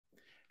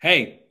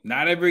Hey,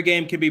 not every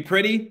game can be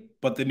pretty,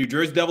 but the New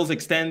Jersey Devils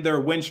extend their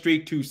win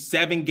streak to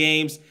 7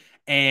 games,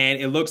 and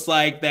it looks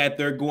like that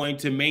they're going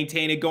to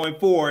maintain it going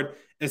forward,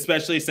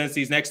 especially since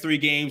these next 3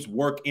 games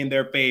work in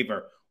their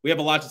favor. We have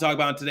a lot to talk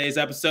about in today's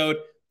episode.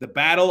 The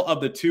battle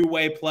of the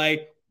two-way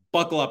play.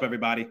 Buckle up,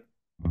 everybody.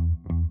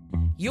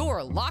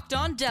 You're Locked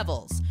On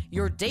Devils,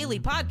 your daily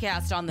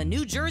podcast on the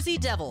New Jersey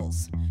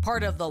Devils,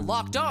 part of the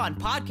Locked On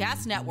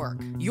Podcast Network,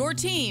 your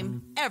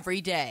team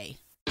every day.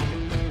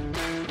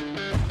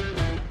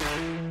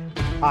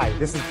 Hi,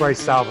 this is Bryce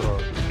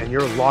Salvador, and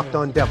you're Locked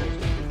On Devils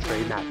with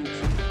Trey Matthews.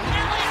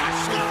 Elliott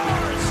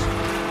scores!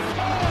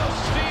 Oh,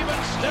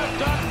 Stevens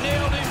stepped up,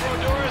 nailed him.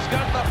 Brodor's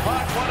got the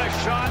puck. What a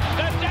shot.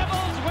 The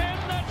Devils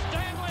win the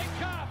Stanley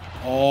Cup.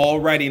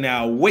 Alrighty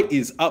now, what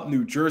is up,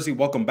 New Jersey?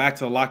 Welcome back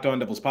to the Locked On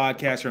Devils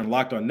podcast here on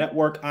Locked On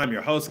Network. I'm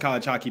your host,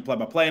 college hockey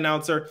play-by-play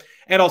announcer,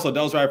 and also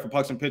Devils writer for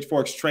Pucks and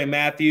Pitchforks, Trey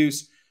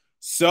Matthews.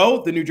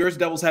 So the New Jersey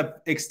Devils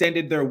have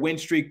extended their win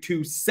streak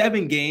to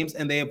 7 games,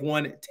 and they have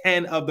won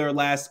 10 of their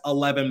last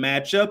 11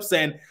 matchups.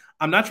 And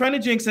I'm not trying to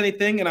jinx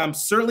anything, and I'm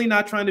certainly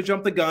not trying to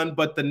jump the gun,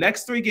 but the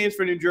next 3 games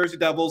for New Jersey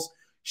Devils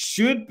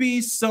should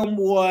be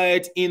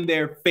somewhat in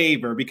their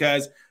favor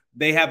because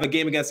they have a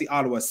game against the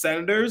Ottawa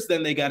Senators,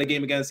 then they got a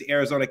game against the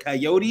Arizona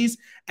Coyotes,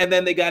 and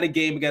then they got a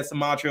game against the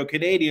Montreal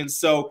Canadiens.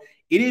 So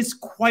it is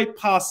quite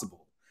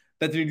possible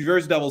that the New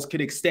Jersey Devils could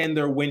extend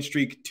their win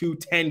streak to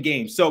 10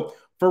 games. So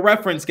for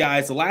reference,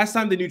 guys, the last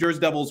time the New Jersey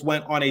Devils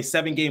went on a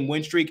 7-game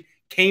win streak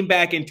came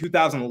back in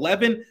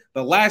 2011.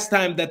 The last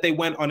time that they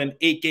went on an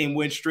 8-game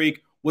win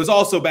streak was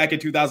also back in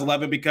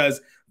 2011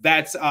 because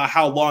that's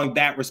how long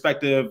that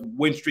respective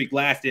win streak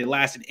lasted. It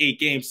lasted 8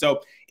 games.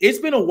 So it's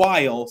been a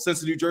while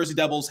since the New Jersey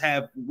Devils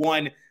have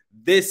won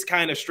this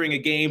kind of string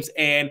of games,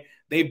 and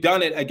they've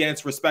done it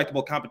against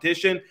respectable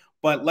competition.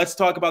 But let's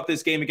talk about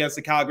this game against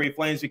the Calgary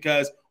Flames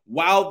because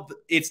while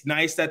it's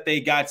nice that they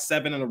got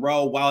 7 in a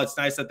row, while it's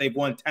nice that they've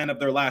won 10 of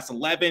their last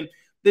 11,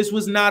 this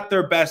was not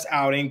their best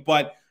outing.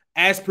 But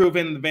as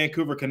proven in the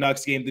Vancouver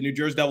Canucks game, the New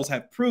Jersey Devils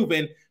have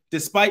proven,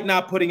 despite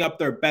not putting up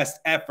their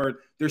best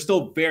effort, they're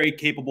still very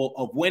capable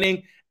of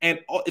winning. And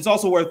it's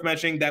also worth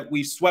mentioning that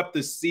we swept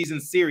the season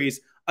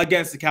series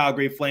against the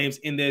Calgary Flames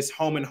in this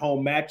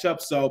home-and-home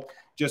matchup. So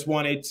just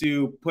wanted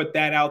to put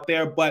that out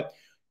there. But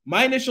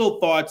my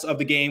initial thoughts of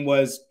the game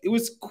was it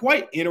was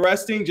quite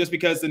interesting just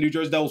because the New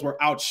Jersey Devils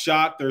were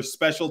outshot. Their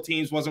special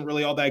teams wasn't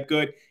really all that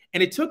good.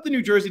 And it took the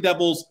New Jersey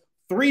Devils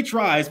 3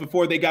 tries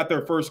before they got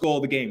their first goal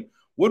of the game.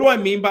 What do I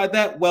mean by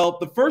that? Well,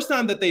 the first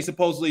time that they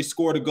supposedly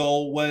scored a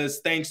goal was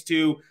thanks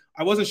to,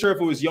 I wasn't sure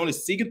if it was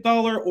Jonas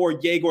Siegenthaler or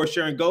Yegor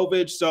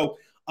Sharangovich. So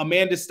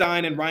Amanda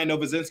Stein and Ryan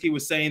Novozinski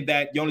was saying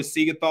that Jonas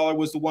Siegenthaler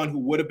was the one who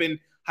would have been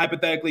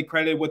hypothetically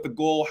credited with the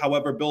goal.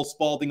 However, Bill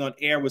Spalding on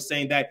air was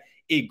saying that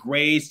it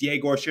grazed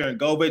Yegor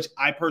Sharangovich.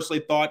 I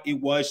personally thought it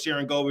was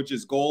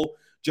Sharangovich's goal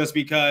just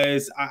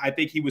because I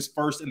think he was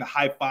first in the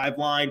high 5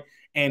 line.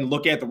 And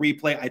look at the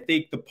replay, I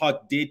think the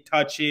puck did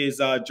touch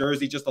his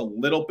jersey just a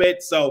little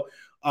bit. So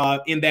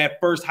in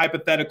that first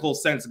hypothetical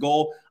sense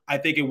goal, I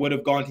think it would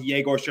have gone to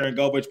Yegor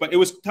Sharangovich, but it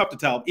was tough to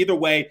tell. Either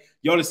way,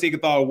 Jonas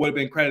Siegenthaler would have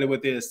been credited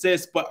with the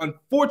assist. But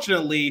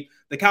unfortunately,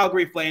 the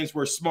Calgary Flames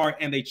were smart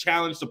and they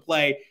challenged the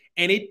play.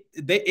 And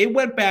it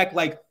went back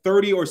like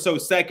 30 or so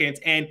seconds,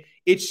 and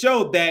it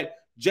showed that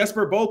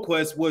Jesper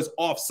Boquist was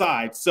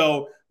offside.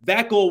 So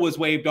that goal was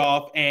waved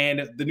off,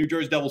 and the New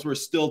Jersey Devils were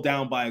still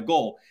down by a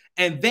goal.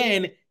 And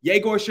then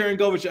Yegor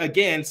Sharangovich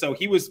again, so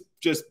he was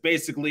just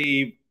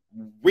basically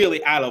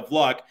really out of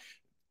luck.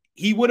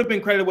 He would have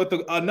been credited with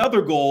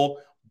another goal,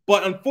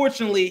 but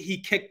unfortunately, he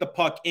kicked the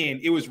puck in.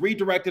 It was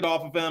redirected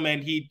off of him,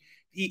 and he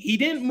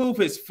didn't move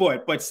his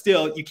foot, but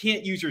still, you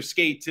can't use your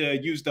skate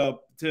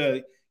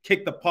to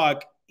kick the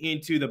puck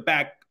into the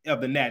back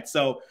of the net.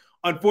 So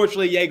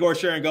unfortunately, Yegor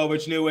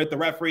Sharangovich knew it. The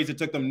referees, it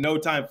took them no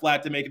time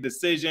flat to make a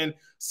decision.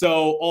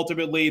 So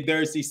ultimately,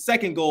 there's the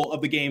second goal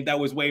of the game that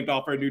was waved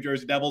off for New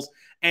Jersey Devils,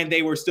 and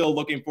they were still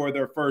looking for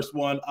their first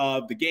one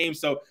of the game.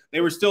 So they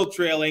were still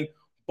trailing.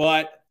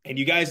 But, and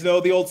you guys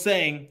know the old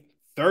saying,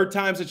 third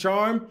time's a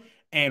charm,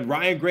 and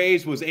Ryan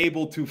Graves was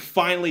able to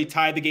finally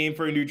tie the game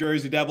for New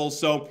Jersey Devils.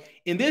 So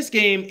in this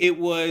game, it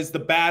was the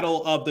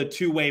battle of the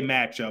two-way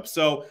matchup.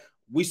 So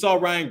we saw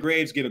Ryan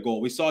Graves get a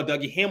goal. We saw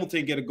Dougie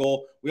Hamilton get a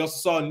goal. We also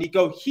saw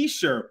Nico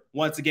Hischier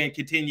once again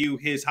continue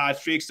his hot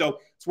streak. So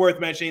it's worth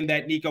mentioning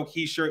that Nico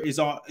Hischier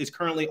is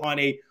currently on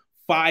a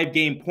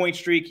 5-game point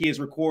streak. He has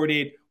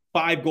recorded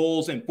 5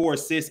 goals and 4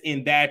 assists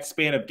in that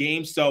span of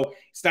games. So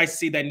it's nice to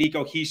see that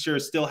Nico Hischier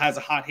still has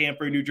a hot hand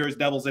for New Jersey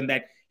Devils and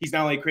that he's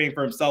not only creating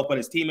for himself but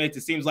his teammates.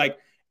 It seems like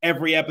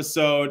every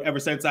episode, ever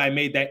since I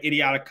made that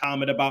idiotic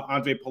comment about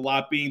Andre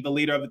Palat being the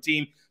leader of the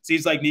team,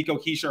 seems like Nico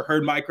Hischier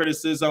heard my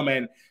criticism,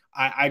 and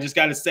I just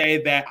got to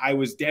say that I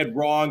was dead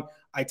wrong.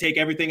 I take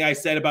everything I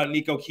said about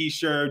Nico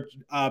Hischier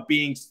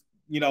being,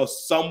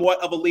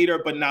 somewhat of a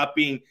leader, but not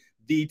being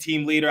the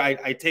team leader.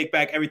 I take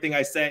back everything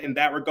I said in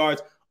that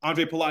regards.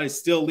 Andre Palat is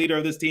still leader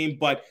of this team,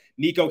 but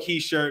Nico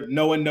Hischier,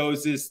 no one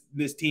knows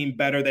this team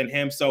better than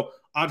him. So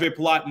Andre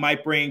Palat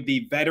might bring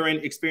the veteran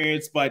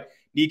experience, but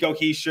Nico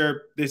Hischier,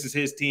 this is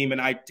his team,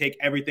 and I take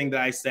everything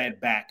that I said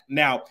back.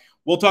 Now,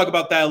 we'll talk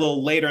about that a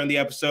little later in the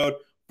episode.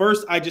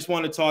 First, I just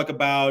want to talk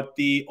about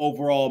the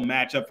overall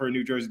matchup for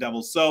New Jersey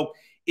Devils. So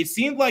it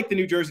seemed like the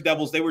New Jersey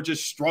Devils, they were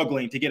just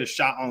struggling to get a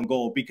shot on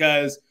goal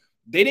because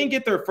they didn't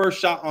get their first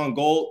shot on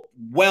goal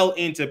well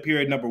into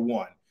period number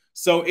 1.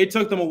 So it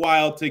took them a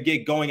while to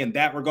get going in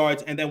that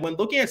regards. And then when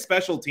looking at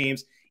special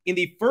teams, in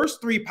the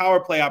first 3 power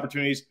play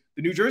opportunities,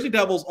 the New Jersey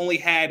Devils only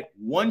had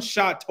 1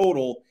 shot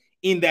total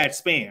in that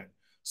span.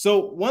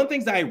 So one of the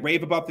things that I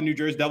rave about the New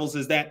Jersey Devils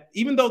is that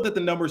even though that the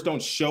numbers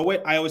don't show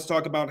it, I always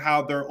talk about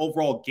how their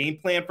overall game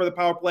plan for the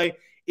power play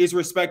is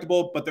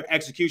respectable, but their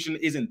execution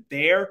isn't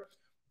there.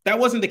 That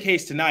wasn't the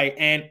case tonight.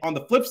 And on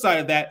the flip side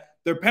of that,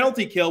 their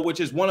penalty kill,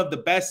 which is one of the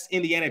best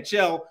in the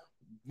NHL,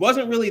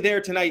 wasn't really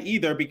there tonight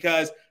either,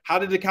 because how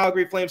did the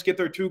Calgary Flames get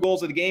their 2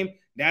 goals of the game?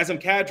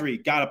 Nazem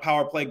Kadri got a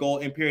power play goal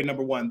in period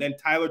number 1. Then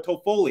Tyler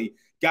Toffoli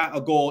got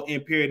a goal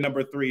in period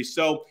number 3.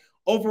 So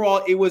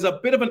overall, it was a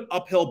bit of an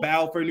uphill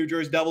battle for New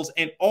Jersey Devils.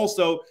 And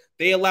also,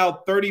 they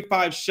allowed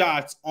 35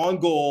 shots on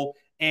goal.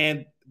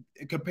 And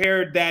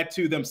compared that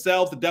to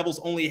themselves, the Devils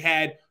only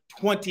had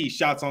 20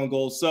 shots on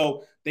goal.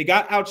 So they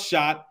got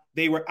outshot.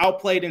 They were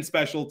outplayed in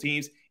special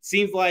teams.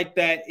 Seems like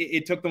that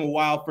it took them a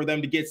while for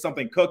them to get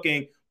something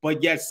cooking,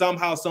 but yet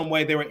somehow, some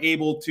way, they were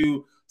able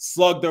to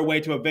slug their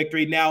way to a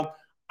victory. Now,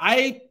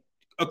 I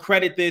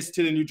accredit this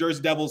to the New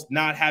Jersey Devils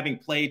not having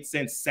played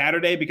since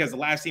Saturday, because the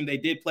last team they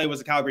did play was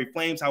the Calgary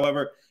Flames.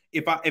 However,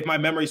 if my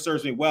memory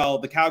serves me well,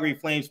 the Calgary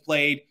Flames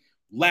played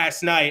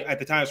last night at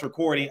the time of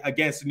recording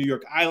against the New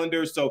York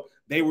Islanders. So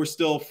they were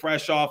still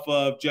fresh off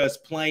of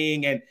just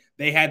playing, and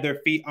they had their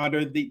feet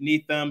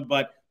underneath them.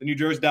 But the New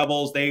Jersey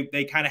Devils,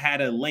 they kind of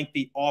had a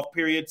lengthy off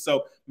period.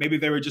 So maybe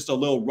they were just a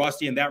little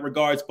rusty in that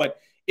regards. But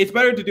it's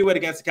better to do it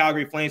against the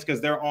Calgary Flames because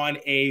they're on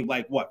a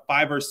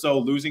 5 or so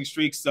losing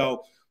streak.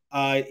 So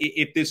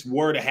if this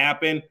were to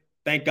happen,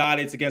 thank God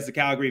it's against the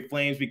Calgary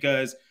Flames,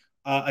 because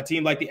a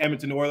team like the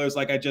Edmonton Oilers,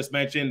 like I just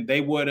mentioned, they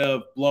would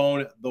have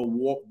blown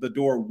the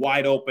door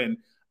wide open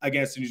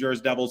against the New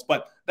Jersey Devils.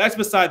 But that's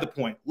beside the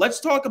point. Let's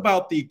talk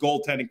about the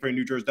goaltending for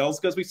New Jersey Devils,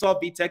 because we saw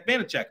Vitek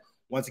Vanacek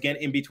once again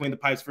in between the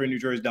pipes for New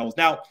Jersey Devils.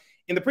 Now,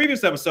 in the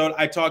previous episode,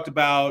 I talked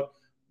about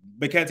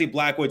Mackenzie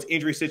Blackwood's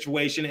injury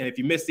situation. And if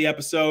you missed the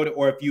episode,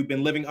 or if you've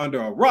been living under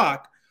a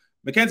rock,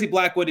 Mackenzie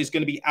Blackwood is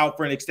going to be out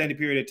for an extended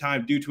period of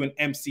time due to an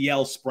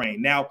MCL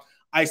sprain. Now,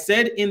 I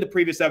said in the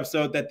previous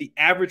episode that the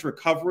average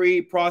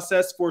recovery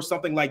process for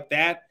something like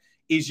that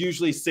is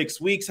usually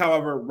 6 weeks.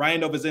 However,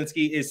 Ryan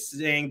Novozinski is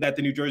saying that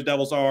the New Jersey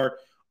Devils are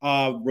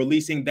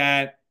releasing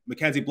that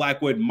Mackenzie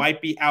Blackwood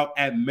might be out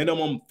at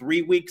minimum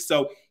 3 weeks.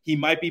 So he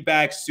might be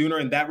back sooner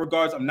in that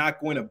regards. I'm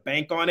not going to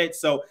bank on it.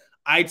 So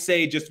I'd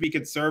say, just to be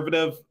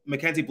conservative,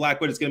 Mackenzie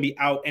Blackwood is going to be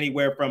out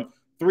anywhere from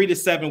 3 to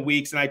 7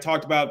 weeks. And I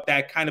talked about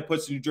that kind of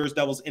puts the New Jersey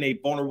Devils in a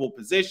vulnerable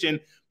position,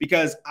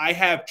 because I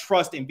have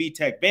trust in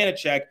Vitek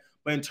Vanacek,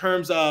 but in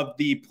terms of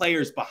the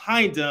players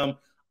behind him,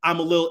 I'm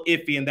a little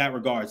iffy in that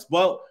regards.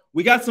 Well,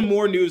 we got some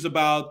more news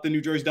about the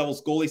New Jersey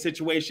Devils goalie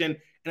situation,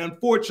 and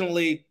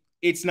unfortunately,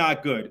 it's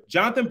not good.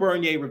 Jonathan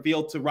Bernier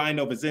revealed to Ryan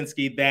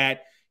Novozinski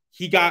that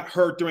he got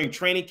hurt during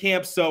training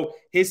camp, so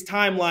his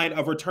timeline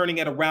of returning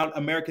at around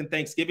American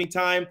Thanksgiving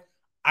time,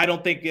 I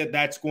don't think that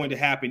that's going to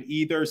happen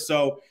either.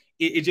 So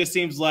it just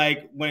seems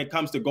like when it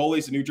comes to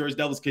goalies, the New Jersey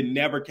Devils can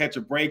never catch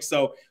a break.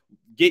 So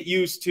get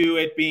used to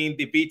it being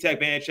the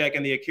Vitek Vanacek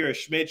and the Akira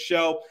Schmid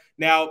show.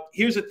 Now,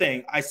 here's the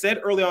thing. I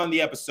said early on in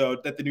the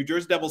episode that the New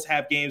Jersey Devils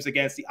have games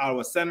against the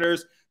Ottawa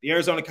Senators, the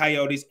Arizona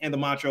Coyotes, and the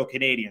Montreal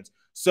Canadiens.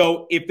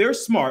 So if they're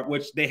smart,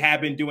 which they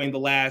have been doing the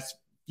last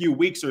few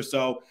weeks or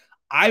so,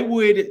 I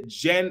would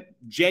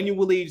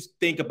genuinely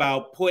think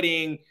about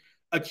putting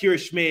Akira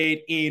Schmid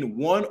in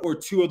 1 or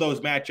 2 of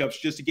those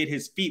matchups just to get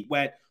his feet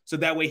wet, so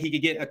that way he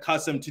could get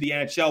accustomed to the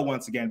NHL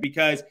once again,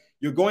 because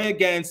you're going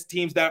against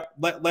teams that,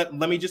 let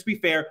me just be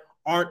fair,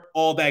 aren't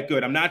all that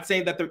good. I'm not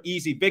saying that they're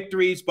easy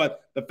victories,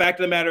 but the fact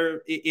of the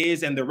matter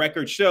is, and the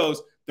record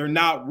shows, they're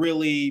not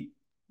really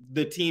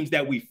the teams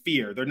that we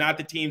fear. They're not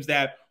the teams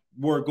that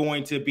we're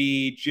going to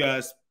be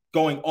just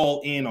going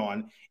all in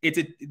on.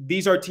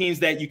 These are teams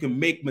that you can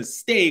make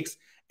mistakes,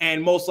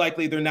 and most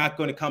likely they're not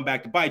going to come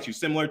back to bite you,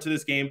 similar to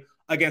this game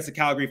against the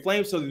Calgary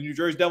Flames. So the New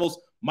Jersey Devils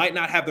might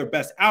not have their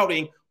best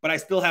outing, but I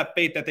still have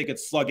faith that they could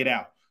slug it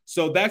out.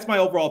 So that's my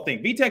overall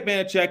thing. Vitek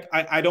Vanacek,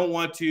 I don't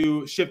want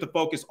to shift the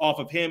focus off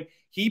of him.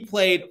 He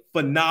played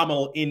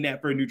phenomenal in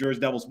net for New Jersey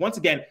Devils. Once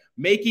again,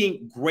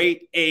 making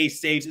great A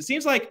saves. It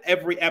seems like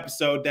every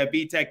episode that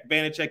Vitek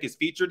Vanacek is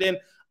featured in,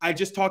 I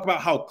just talk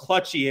about how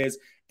clutch he is.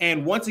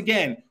 And once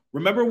again,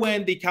 remember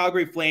when the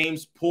Calgary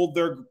Flames pulled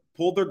their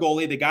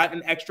goalie, they got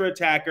an extra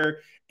attacker,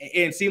 and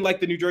it seemed like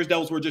the New Jersey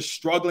Devils were just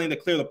struggling to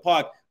clear the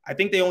puck. I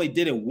think they only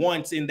did it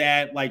once in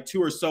that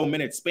 2 or so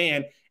minute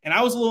span. And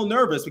I was a little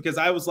nervous, because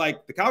I was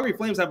like, the Calgary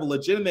Flames have a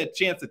legitimate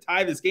chance to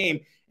tie this game.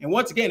 And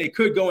once again, it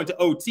could go into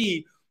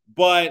OT,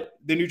 but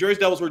the New Jersey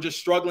Devils were just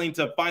struggling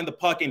to find the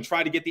puck and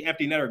try to get the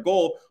empty netter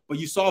goal. But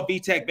you saw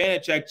Vitek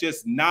Vanacek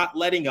just not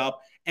letting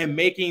up and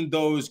making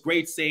those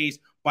great saves,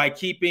 by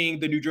keeping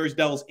the New Jersey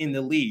Devils in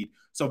the lead.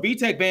 So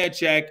Vitek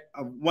Vanecek,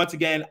 once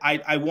again,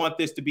 I want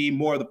this to be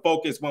more of the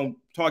focus when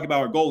talking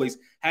about our goalies,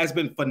 has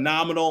been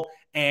phenomenal,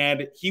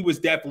 and he was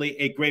definitely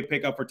a great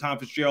pickup for Tom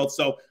Fitzgerald.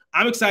 So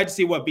I'm excited to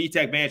see what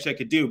Vitek Vanecek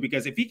could do,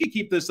 because if he could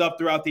keep this up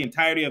throughout the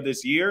entirety of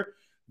this year,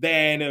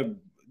 then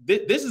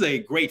this is a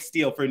great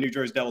steal for New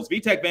Jersey Devils.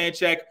 Vitek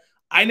Vanecek,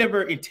 I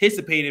never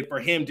anticipated for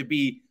him to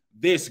be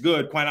this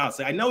good, quite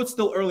honestly. I know it's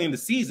still early in the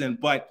season,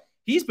 but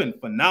he's been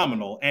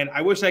phenomenal, and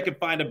I wish I could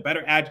find a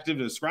better adjective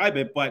to describe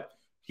it, but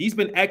he's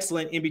been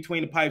excellent in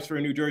between the pipes for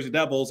New Jersey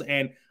Devils,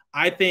 and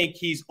I think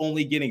he's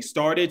only getting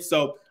started.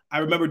 So I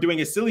remember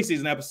doing a silly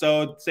season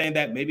episode saying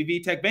that maybe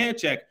Vitek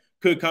Vanecek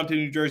could come to the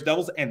New Jersey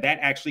Devils, and that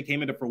actually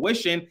came into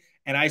fruition.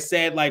 And I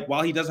said, like,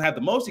 while he doesn't have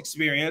the most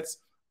experience,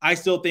 I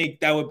still think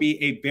that would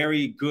be a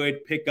very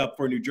good pickup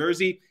for New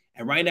Jersey.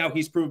 And right now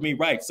he's proved me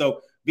right.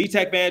 So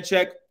Vitek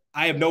Vanecek,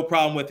 I have no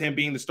problem with him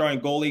being the starting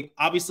goalie.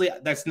 Obviously,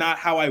 that's not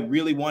how I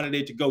really wanted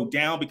it to go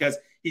down, because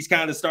he's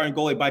kind of the starting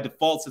goalie by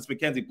default since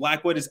Mackenzie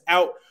Blackwood is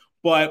out.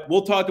 But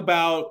we'll talk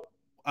about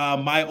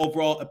my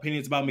overall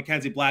opinions about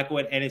Mackenzie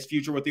Blackwood and his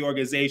future with the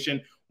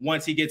organization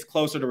once he gets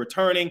closer to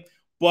returning.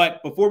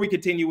 But before we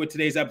continue with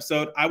today's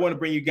episode, I want to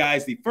bring you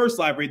guys the first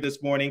live read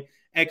this morning,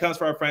 and it comes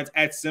from our friends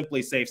at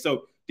SimpliSafe.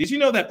 So did you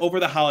know that over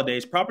the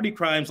holidays, property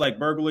crimes like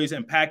burglaries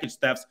and package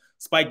thefts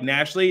spiked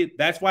nationally?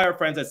 That's why our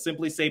friends at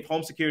SimpliSafe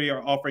Home Security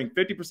are offering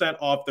 50%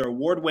 off their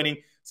award-winning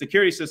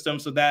security system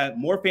so that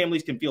more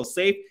families can feel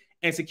safe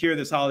and secure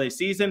this holiday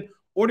season.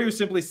 Order your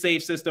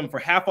SimpliSafe system for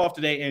half off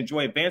today and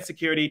enjoy advanced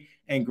security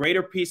and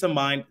greater peace of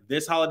mind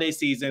this holiday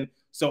season.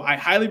 So I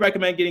highly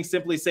recommend getting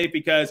SimpliSafe,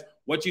 because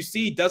what you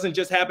see doesn't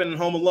just happen in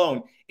Home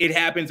Alone. It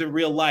happens in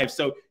real life.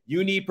 So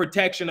you need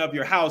protection of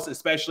your house,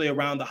 especially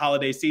around the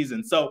holiday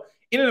season. So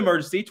in an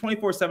emergency,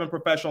 24/7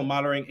 professional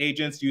monitoring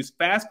agents use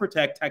Fast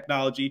Protect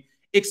technology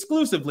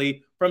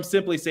exclusively from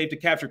SimpliSafe to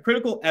capture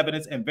critical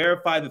evidence and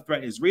verify the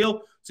threat is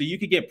real, so you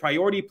can get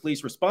priority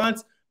police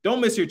response. Don't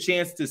miss your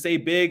chance to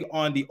save big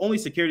on the only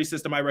security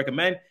system I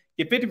recommend.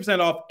 Get 50%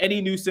 off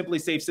any new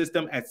SimpliSafe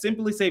system at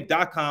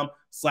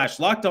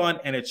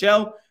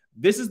simplisafe.com/lockedonnhl.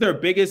 This is their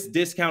biggest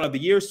discount of the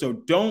year, so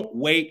don't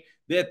wait.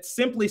 That's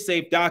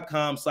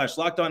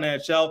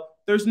simplisafe.com/lockedonnhl.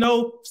 There's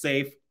no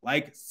safe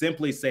like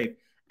SimpliSafe.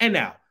 And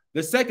now,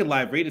 the second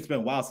live read, it's been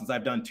a while since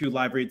I've done 2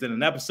 live reads in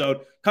an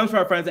episode, comes from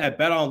our friends at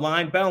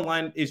BetOnline.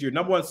 BetOnline is your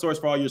 #1 source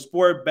for all your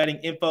sport betting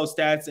info,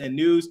 stats, and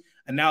news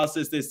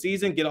analysis this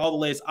season. Get all the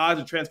latest odds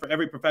and trends for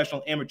every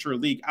professional amateur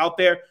league out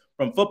there,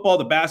 from football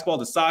to basketball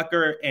to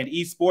soccer and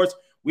esports.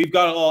 We've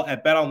got it all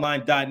at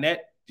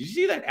betonline.net. Did you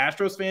see that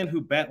Astros fan who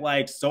bet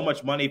like so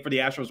much money for the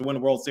Astros to win the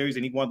World Series,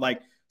 and he won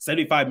like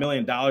 $75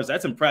 million?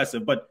 That's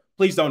impressive, but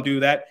please don't do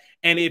that.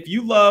 And if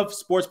you love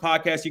sports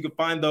podcasts, you can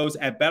find those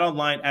at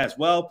BetOnline as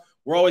well.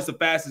 We're always the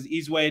fastest,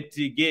 easy way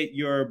to get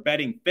your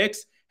betting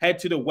fix. Head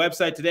to the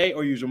website today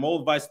or use your mobile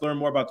device to learn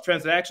more about the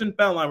trends in action.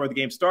 BetOnline, where the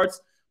game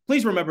starts.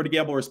 Please remember to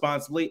gamble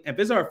responsibly, and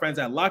visit our friends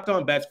at Locked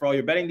On Bets for all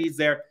your betting needs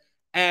there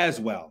as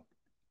well.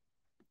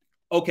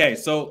 Okay,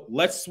 so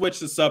let's switch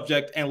the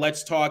subject and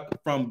let's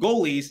talk from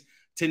goalies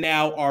to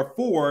now our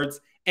forwards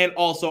and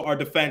also our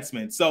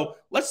defensemen. So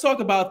let's talk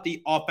about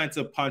the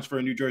offensive punch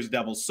for New Jersey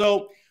Devils.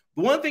 So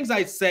one of the things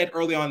I said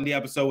early on in the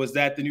episode was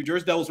that the New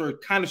Jersey Devils were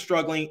kind of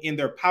struggling in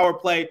their power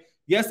play.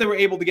 Yes, they were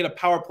able to get a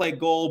power play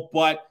goal,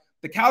 but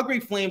the Calgary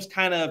Flames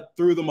kind of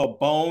threw them a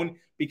bone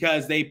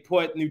because they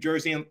put New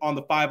Jersey on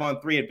the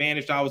 5-on-3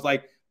 advantage. And I was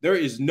like, there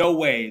is no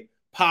way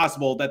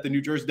possible that the New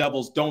Jersey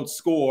Devils don't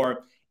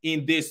score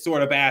in this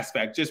sort of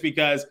aspect, just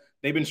because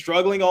they've been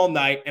struggling all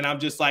night. And I'm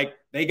just like,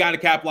 they got to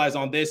capitalize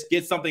on this,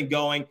 get something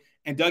going.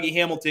 And Dougie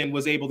Hamilton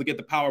was able to get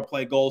the power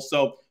play goal.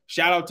 So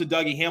shout out to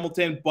Dougie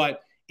Hamilton.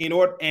 But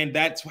and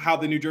that's how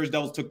the New Jersey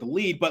Devils took the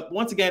lead. But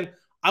once again,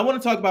 I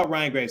want to talk about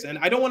Ryan Graves, and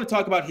I don't want to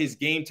talk about his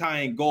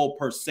game-tying goal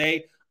per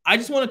se. I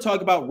just want to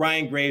talk about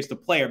Ryan Graves, the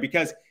player,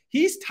 because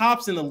he's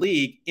tops in the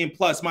league in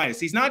plus-minus.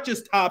 He's not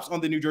just tops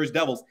on the New Jersey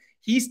Devils.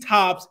 He's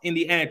tops in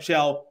the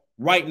NHL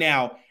right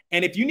now.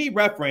 And if you need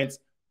reference,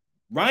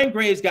 Ryan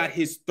Graves got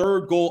his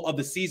 3rd goal of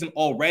the season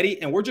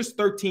already, and we're just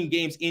 13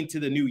 games into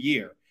the new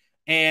year.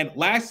 And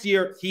last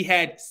year, he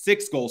had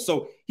 6 goals.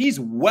 So he's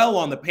well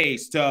on the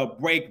pace to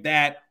break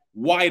that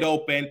wide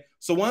open.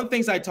 So one of the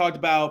things I talked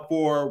about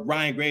for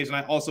Ryan Graves, and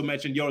I also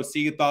mentioned Jonas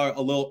Siegenthaler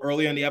a little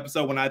earlier in the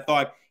episode when I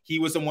thought he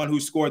was the one who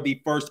scored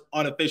the first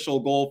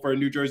unofficial goal for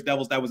New Jersey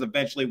Devils that was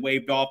eventually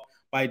waved off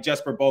by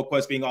Jesper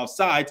Boquist being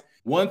offsides.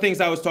 One of the things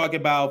I was talking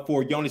about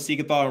for Jonas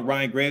Siegenthaler and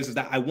Ryan Graves is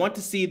that I want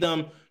to see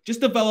them just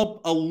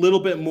develop a little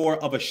bit more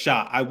of a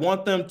shot. I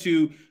want them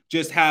to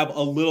just have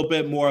a little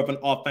bit more of an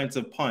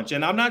offensive punch.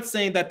 And I'm not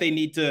saying that they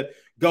need to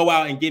go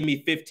out and give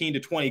me 15 to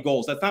 20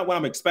 goals. That's not what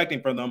I'm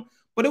expecting from them.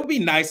 But it would be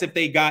nice if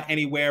they got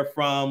anywhere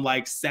from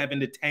like 7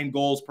 to 10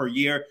 goals per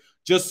year,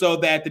 just so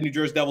that the New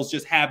Jersey Devils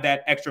just have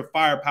that extra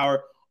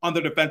firepower on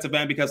the defensive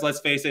end. Because let's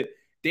face it,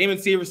 Damon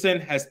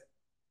Severson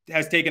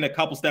has taken a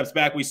couple steps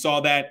back. We saw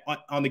that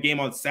on the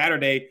game on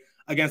Saturday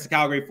against the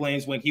Calgary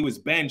Flames when he was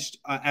benched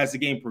as the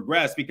game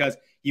progressed because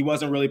he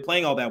wasn't really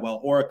playing all that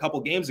well. Or a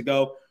couple games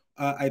ago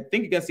I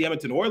think against the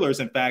Edmonton Oilers,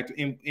 in fact,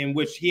 in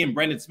which he and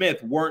Brendan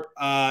Smith weren't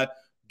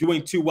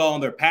doing too well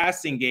in their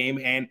passing game,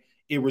 and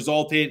it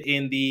resulted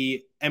in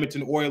the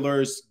Edmonton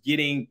Oilers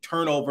getting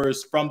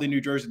turnovers from the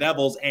New Jersey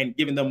Devils and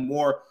giving them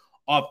more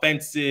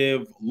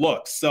offensive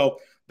looks. So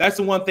that's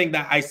the one thing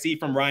that I see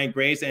from Ryan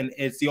Graves, and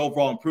it's the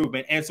overall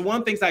improvement. And so one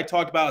of the things I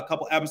talked about a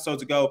couple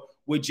episodes ago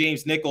with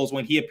James Nichols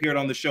when he appeared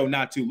on the show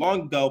not too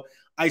long ago,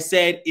 I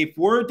said, if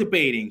we're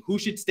debating who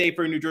should stay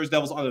for New Jersey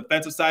Devils on the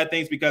defensive side of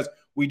things, because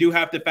we do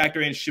have to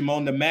factor in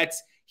Shimon Nemec.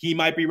 He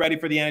might be ready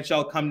for the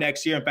NHL come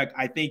next year. In fact,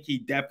 I think he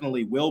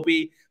definitely will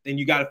be. Then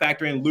you got to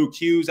factor in Luke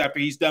Hughes after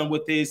he's done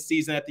with his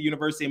season at the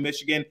University of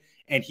Michigan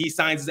and he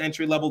signs his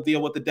entry-level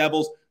deal with the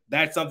Devils.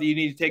 That's something you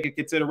need to take into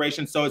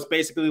consideration. So it's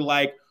basically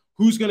like,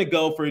 who's going to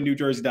go for the New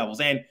Jersey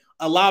Devils? And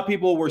a lot of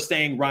people were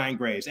saying Ryan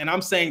Graves. And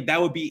I'm saying that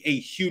would be a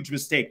huge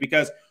mistake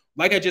because,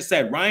 like I just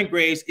said, Ryan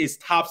Graves is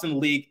tops in the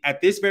league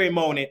at this very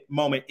moment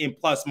in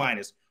plus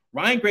minus.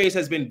 Ryan Graves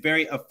has been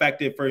very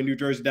effective for the New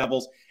Jersey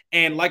Devils.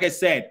 And like I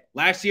said,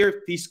 last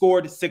year he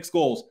scored 6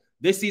 goals.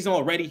 This season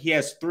already he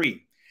has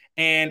 3.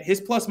 And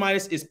his plus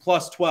minus is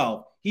plus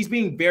 12. He's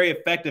being very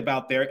effective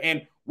out there.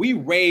 And we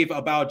rave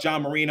about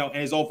John Marino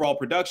and his overall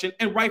production,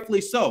 and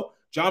rightfully so.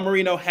 John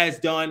Marino has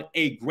done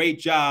a great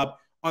job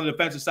on the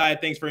defensive side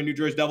of things for the New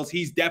Jersey Devils.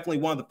 He's definitely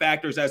one of the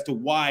factors as to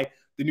why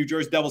the New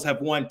Jersey Devils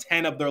have won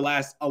 10 of their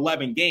last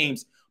 11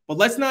 games. But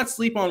let's not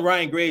sleep on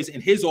Ryan Graves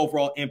and his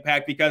overall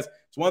impact, because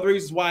it's one of the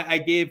reasons why I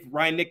gave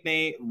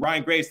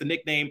Ryan Graves the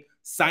nickname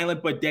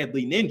Silent but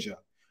Deadly Ninja,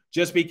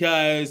 just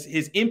because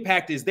his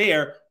impact is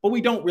there, but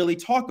we don't really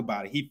talk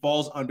about it. He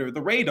falls under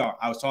the radar.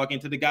 I was talking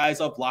to the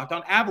guys of Locked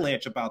On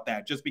Avalanche about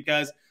that, just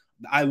because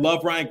I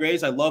love Ryan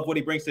Graves. I love what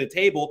he brings to the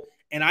table.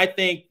 And I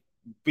think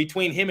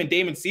between him and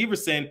Damon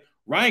Severson,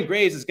 Ryan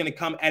Graves is going to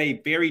come at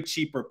a very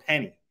cheaper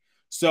penny.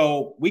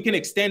 So we can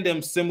extend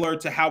him similar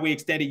to how we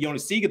extended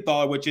Jonas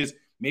Siegenthaler, which is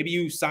maybe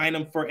you sign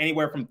him for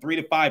anywhere from 3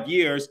 to 5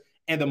 years,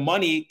 and the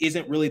money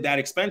isn't really that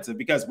expensive,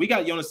 because we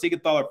got Jonas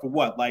Siegenthaler for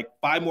what, like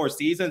 5 more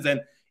seasons,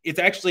 and it's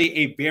actually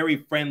a very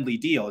friendly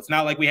deal. It's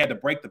not like we had to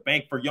break the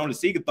bank for Jonas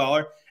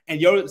Siegenthaler, and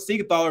Jonas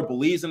Siegenthaler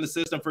believes in the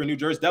system for New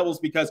Jersey Devils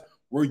because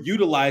we're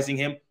utilizing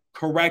him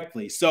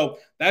correctly. So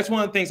that's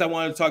one of the things I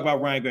wanted to talk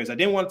about Ryan Graves. I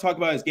didn't want to talk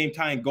about his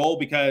game-tying goal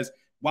because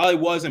while it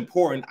was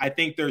important, I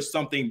think there's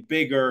something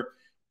bigger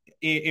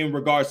in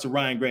regards to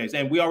Ryan Graves.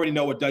 And we already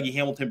know what Dougie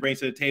Hamilton brings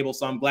to the table,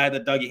 so I'm glad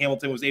that Dougie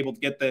Hamilton was able to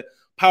get the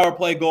power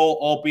play goal,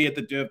 albeit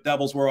the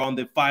Devils were on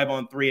the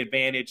 5-on-3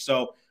 advantage.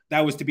 So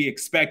that was to be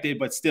expected,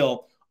 but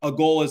still, a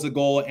goal is a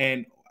goal,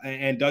 and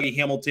Dougie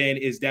Hamilton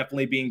is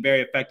definitely being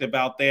very effective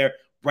out there.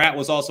 Bratt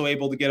was also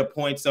able to get a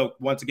point. So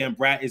once again,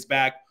 Bratt is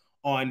back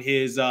on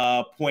his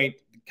point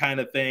kind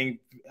of thing,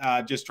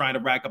 just trying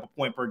to rack up a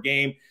point per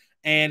game.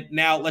 And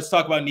now let's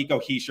talk about Nico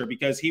Hischier,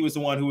 because he was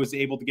the one who was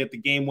able to get the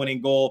game-winning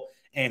goal,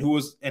 and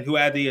who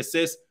had the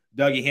assist,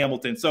 Dougie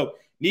Hamilton. So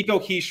Nico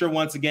Hischier,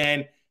 once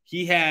again,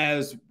 he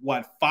has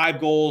 5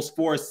 goals,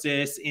 4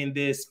 assists in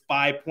this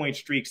 5-point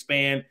streak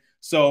span.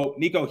 So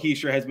Nico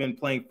Hischier has been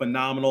playing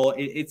phenomenal.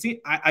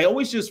 I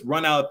always just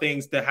run out of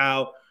things to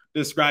how to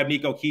describe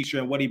Nico Hischier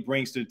and what he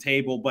brings to the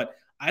table, but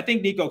I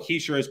think Nico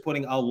Hischier is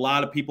putting a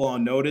lot of people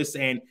on notice,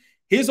 and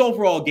his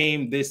overall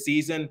game this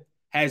season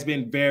has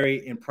been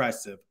very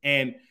impressive.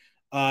 And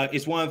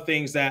it's one of the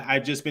things that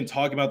I've just been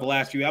talking about the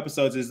last few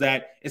episodes, is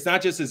that it's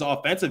not just his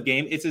offensive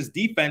game, it's his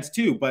defense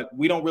too, but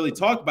we don't really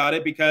talk about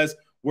it because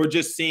we're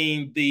just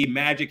seeing the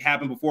magic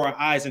happen before our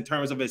eyes in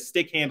terms of his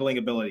stick handling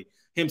ability,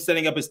 him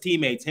setting up his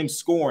teammates, him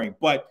scoring.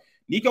 But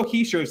Nico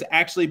Hischier has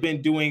actually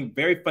been doing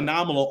very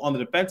phenomenal on the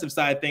defensive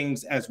side of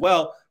things as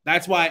well.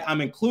 That's why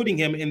I'm including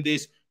him in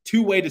this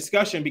two-way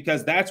discussion,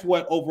 because that's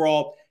what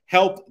overall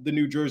helped the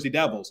New Jersey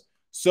Devils.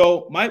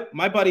 So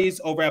my buddies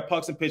over at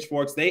Pucks and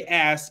Pitchforks, they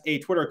asked a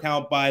Twitter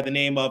account by the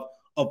name of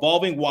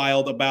Evolving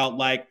Wild about,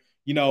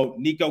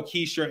 Nico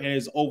Hischier and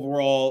his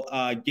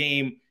overall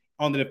game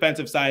on the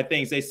defensive side of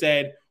things. They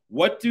said,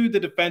 what do the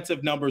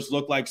defensive numbers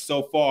look like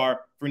so far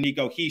for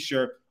Nico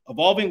Hischier?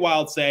 Evolving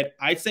Wild said,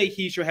 I'd say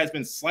Hischier has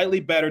been slightly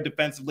better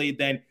defensively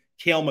than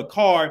Cale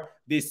Makar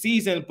this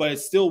season, but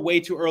it's still way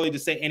too early to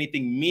say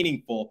anything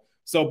meaningful.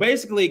 So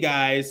basically,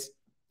 guys,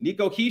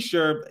 Nico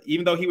Hischier,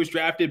 even though he was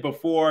drafted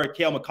before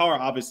Cale Makar,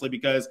 obviously,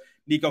 because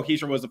Nico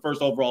Hischier was the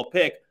first overall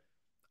pick,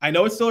 I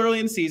know it's still early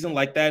in the season,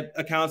 like that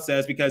account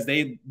says, because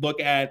they look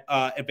at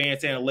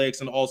advanced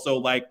analytics and also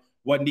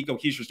what Nico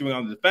Hischier is doing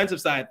on the defensive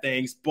side of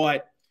things.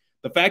 But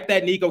the fact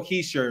that Nico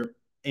Hischier,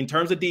 in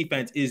terms of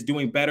defense, is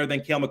doing better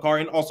than Cale Makar,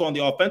 and also on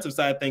the offensive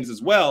side of things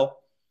as well,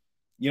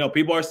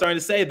 people are starting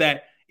to say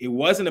that it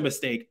wasn't a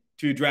mistake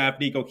to draft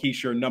Nico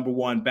Hischier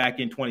 #1 back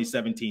in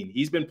 2017.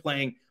 He's been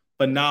playing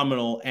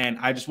phenomenal, and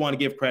I just want to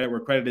give credit where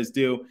credit is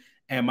due,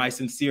 and my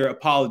sincere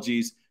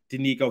apologies to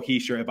Nico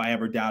Hischier if I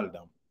ever doubted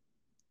him.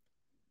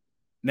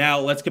 Now,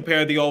 let's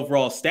compare the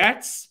overall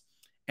stats,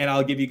 and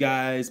I'll give you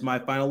guys my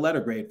final letter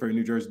grade for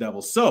New Jersey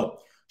Devils. So,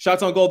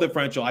 shots on goal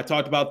differential. I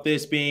talked about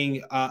this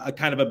being a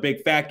kind of a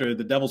big factor.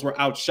 The Devils were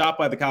outshot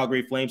by the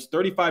Calgary Flames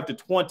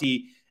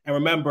 35-20, and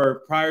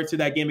remember, prior to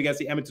that game against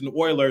the Edmonton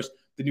Oilers,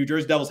 the New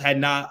Jersey Devils had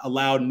not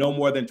allowed no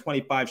more than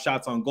 25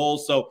 shots on goal.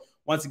 So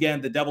once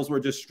again, the Devils were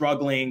just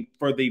struggling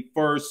for the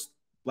first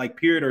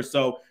period or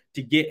so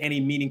to get any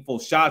meaningful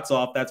shots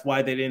off. That's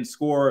why they didn't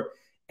score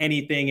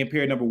anything in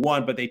period number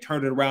 1, but they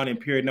turned it around in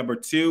period number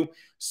 2.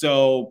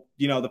 So,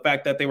 the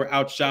fact that they were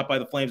outshot by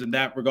the Flames in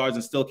that regards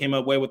and still came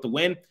away with the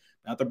win,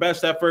 not their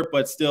best effort,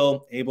 but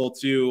still able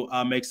to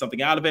make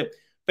something out of it.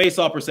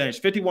 Face-off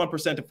percentage,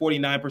 51% to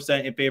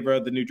 49% in favor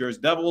of the New Jersey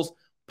Devils.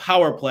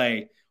 Power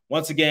play,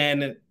 once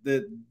again,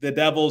 the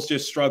Devils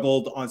just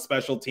struggled on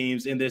special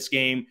teams in this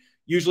game.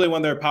 Usually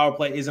when their power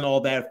play isn't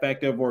all that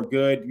effective or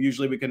good,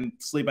 usually we can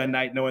sleep at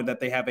night knowing that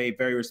they have a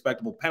very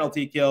respectable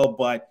penalty kill,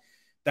 but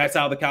that's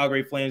how the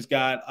Calgary Flames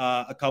got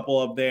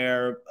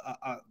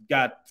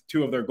got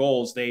 2 of their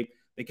goals. They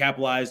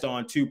capitalized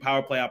on 2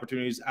 power play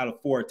opportunities out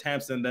of 4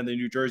 attempts, and then the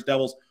New Jersey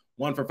Devils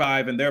 1 for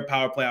 5 in their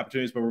power play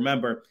opportunities. But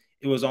remember,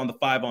 it was on the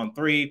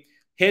 5-on-3.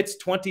 Hits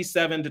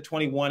 27 to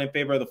 21 in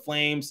favor of the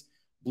Flames.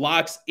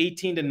 Blocks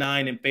 18 to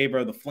 9 in favor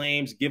of the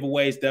Flames.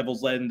 Giveaways,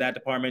 Devils led in that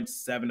department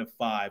 7 to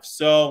 5.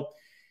 So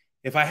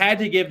if I had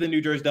to give the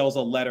New Jersey Devils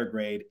a letter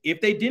grade,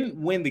 if they didn't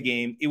win the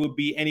game, it would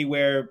be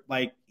anywhere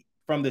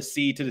from the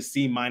C to the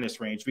C-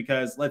 range,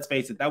 because let's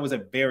face it, that was a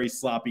very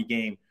sloppy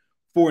game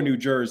for New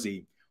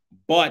Jersey.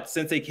 But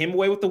since they came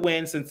away with the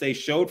win, since they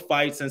showed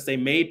fight, since they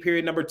made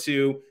period number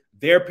 2,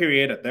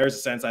 there's a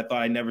sense I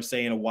thought I'd never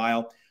say in a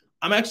while,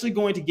 I'm actually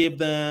going to give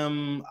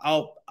them,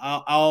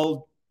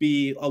 I'll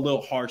be a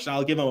little harsh, and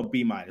I'll give them a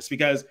B-,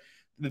 because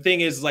the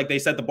thing is, they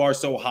set the bar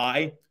so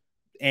high,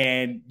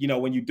 and,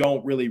 when you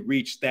don't really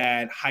reach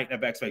that height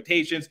of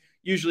expectations,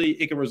 usually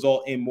it can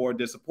result in more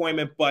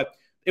disappointment. But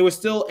it was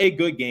still a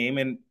good game,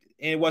 and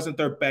it wasn't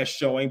their best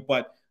showing,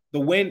 but the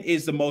win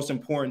is the most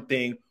important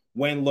thing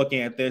when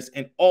looking at this.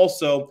 And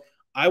also,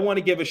 I want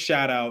to give a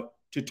shout out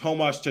to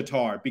Tomas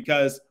Tatar,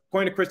 because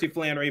according to Christy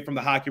Flannery from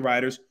the Hockey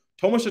Writers,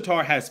 Tomas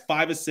Tatar has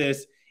 5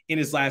 assists in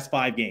his last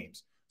 5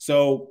 games.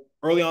 So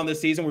early on this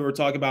season, we were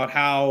talking about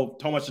how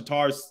Tomas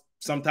Tatar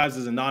sometimes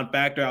is a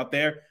non-factor out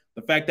there.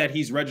 The fact that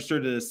he's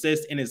registered an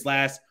assist in his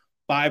last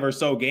 5 or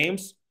so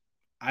games,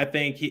 I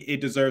think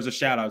it deserves a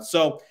shout out.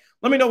 So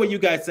let me know what you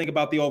guys think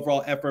about the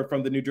overall effort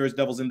from the New Jersey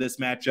Devils in this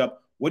matchup.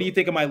 What do you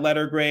think of my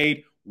letter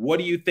grade? What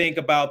do you think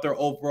about their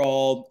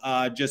overall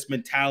just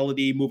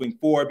mentality moving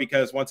forward?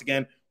 Because once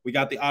again, we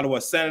got the Ottawa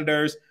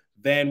Senators,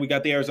 then we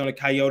got the Arizona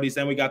Coyotes,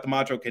 then we got the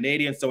Montreal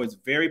Canadiens. So it's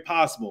very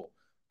possible,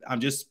 I'm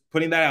just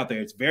putting that out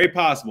there, it's very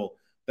possible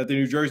that the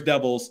New Jersey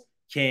Devils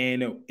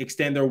can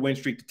extend their win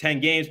streak to 10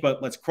 games,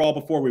 but let's crawl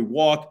before we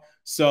walk.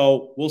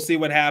 So we'll see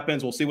what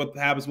happens. We'll see what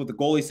happens with the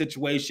goalie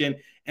situation,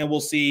 and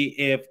we'll see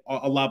if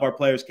a lot of our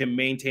players can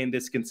maintain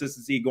this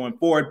consistency going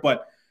forward.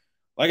 But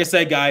like I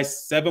said,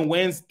 guys, 7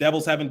 wins.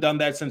 Devils haven't done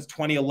that since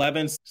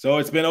 2011. So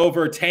it's been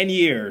over 10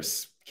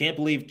 years. Can't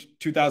believe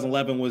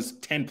 2011 was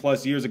 10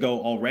 plus years ago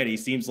already.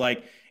 Seems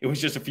like it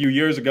was just a few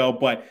years ago,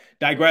 but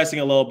digressing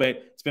a little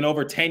bit, it's been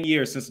over 10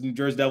 years since the New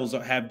Jersey Devils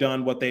have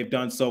done what they've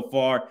done so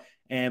far.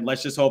 And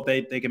let's just hope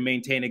they can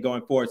maintain it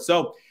going forward.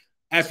 So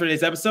as for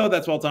today's episode,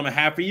 that's all the time I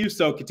have for you.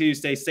 So continue to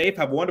stay safe.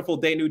 Have a wonderful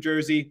day, New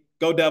Jersey.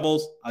 Go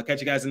Devils. I'll catch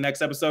you guys in the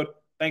next episode.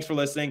 Thanks for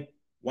listening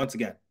once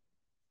again.